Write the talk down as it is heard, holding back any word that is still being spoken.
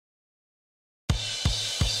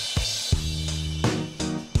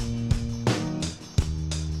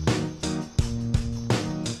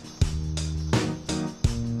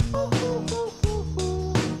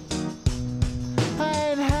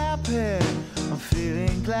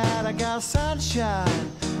I got sunshine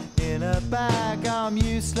in a bag. I'm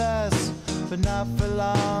useless, but not for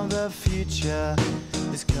long. The future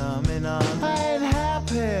is coming on. I ain't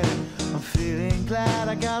happy, I'm feeling glad.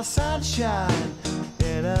 I got sunshine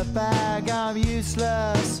in a bag. I'm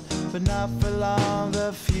useless, but not for long.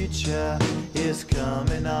 The future is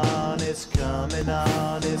coming on. It's coming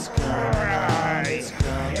on. It's coming on. It's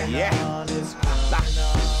coming on. It's coming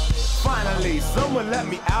on. Finally, someone let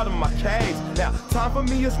me out of my cage. Now, time for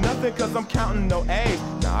me is nothing cause I'm counting no age.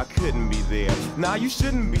 Nah, I couldn't be there. Nah, you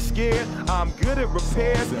shouldn't be scared. I'm good at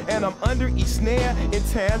repairs and I'm under each snare.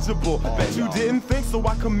 Intangible, bet you didn't think, so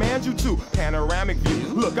I command you to. Panoramic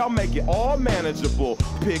view, look, I'll make it all manageable.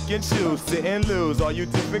 Pick and choose, sit and lose, all you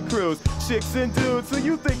different crews. Chicks and dudes who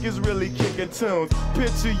you think is really kicking tunes.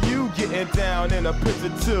 Picture you getting down in a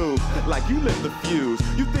picture tube, like you lit the fuse.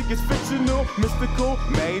 You think it's fictional, mystical,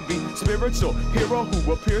 maybe. Spiritual hero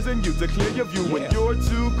who appears in you to clear your view when you're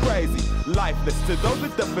too crazy. Lifeless to those, the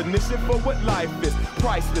definition for what life is.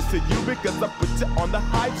 Priceless to you because I put you on the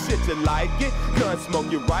hype shit. You like it? Gun smoke,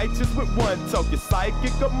 you're righteous with one toke. You're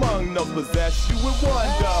psychic among those, possess you with one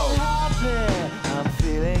go. I'm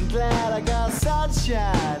feeling glad. I got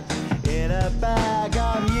sunshine in a bag.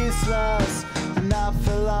 I'm useless, not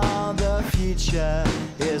for long. The future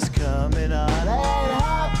is coming on. Ain't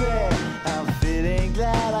happy, I'm feeling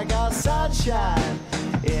glad. I got sunshine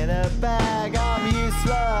in a bag. I'm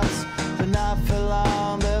useless, but not for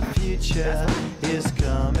long. The future is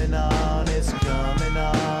coming on. It's coming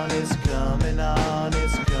on. It's coming on.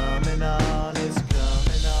 It's coming on. It's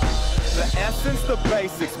coming on. The essence, the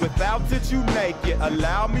basics, without it you naked.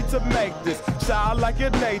 Allow me to make this childlike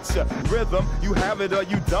in nature. Rhythm, you have it or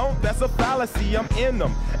you don't, that's a fallacy, I'm in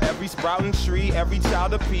them. Every sprouting tree, every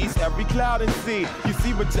child of peace, every cloud and sea. You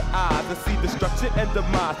see with your eyes and see destruction and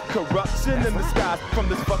demise. Corruption in the skies from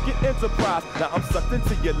this fucking enterprise. Now I'm sucked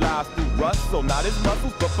into your lives through rust, so not as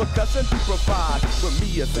muscles but percussion to provide for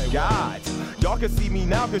me as a guide. Y'all can see me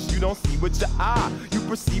now cause you don't see with your eye. You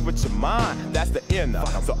perceive with your mind, that's the inner.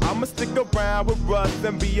 So I'ma stick around with Russ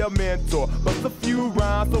and be a mentor. Bust a few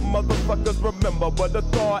rhymes so motherfuckers remember what the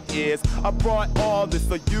thought is. I brought all this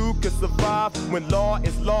so you can survive when law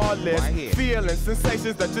is lawless. Feeling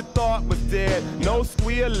sensations that you thought was dead. No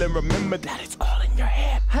squealing, remember that it's all in your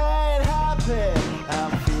head. I ain't happy,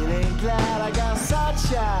 I'm feeling glad. I got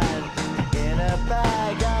sunshine in a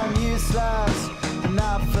bag. I'm useless,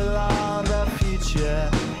 not for long. The future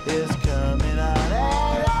is coming on.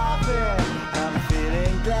 Ain't happy, I'm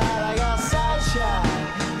feeling glad. I got sunshine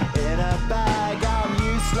in a bag. I'm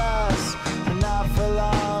useless, not for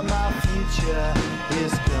long. My future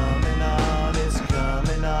is coming on. It's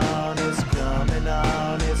coming on. It's coming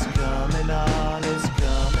on. It's coming on. It's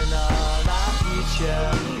coming on. My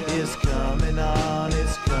future is coming on.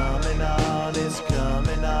 It's coming on. It's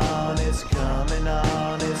coming on. It's coming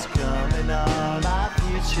on. It's coming on. My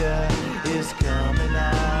future is coming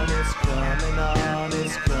on. It's coming on.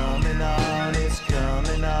 It's coming on. It's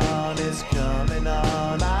coming on. It's coming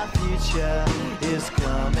on. My future is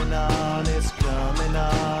coming on. It's coming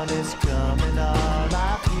on. It's coming on.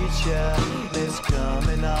 My future is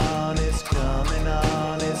coming on. It's coming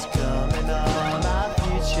on. It's coming on. My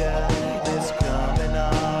future is coming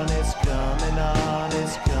on. It's coming on.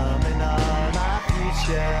 It's coming on. My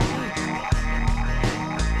future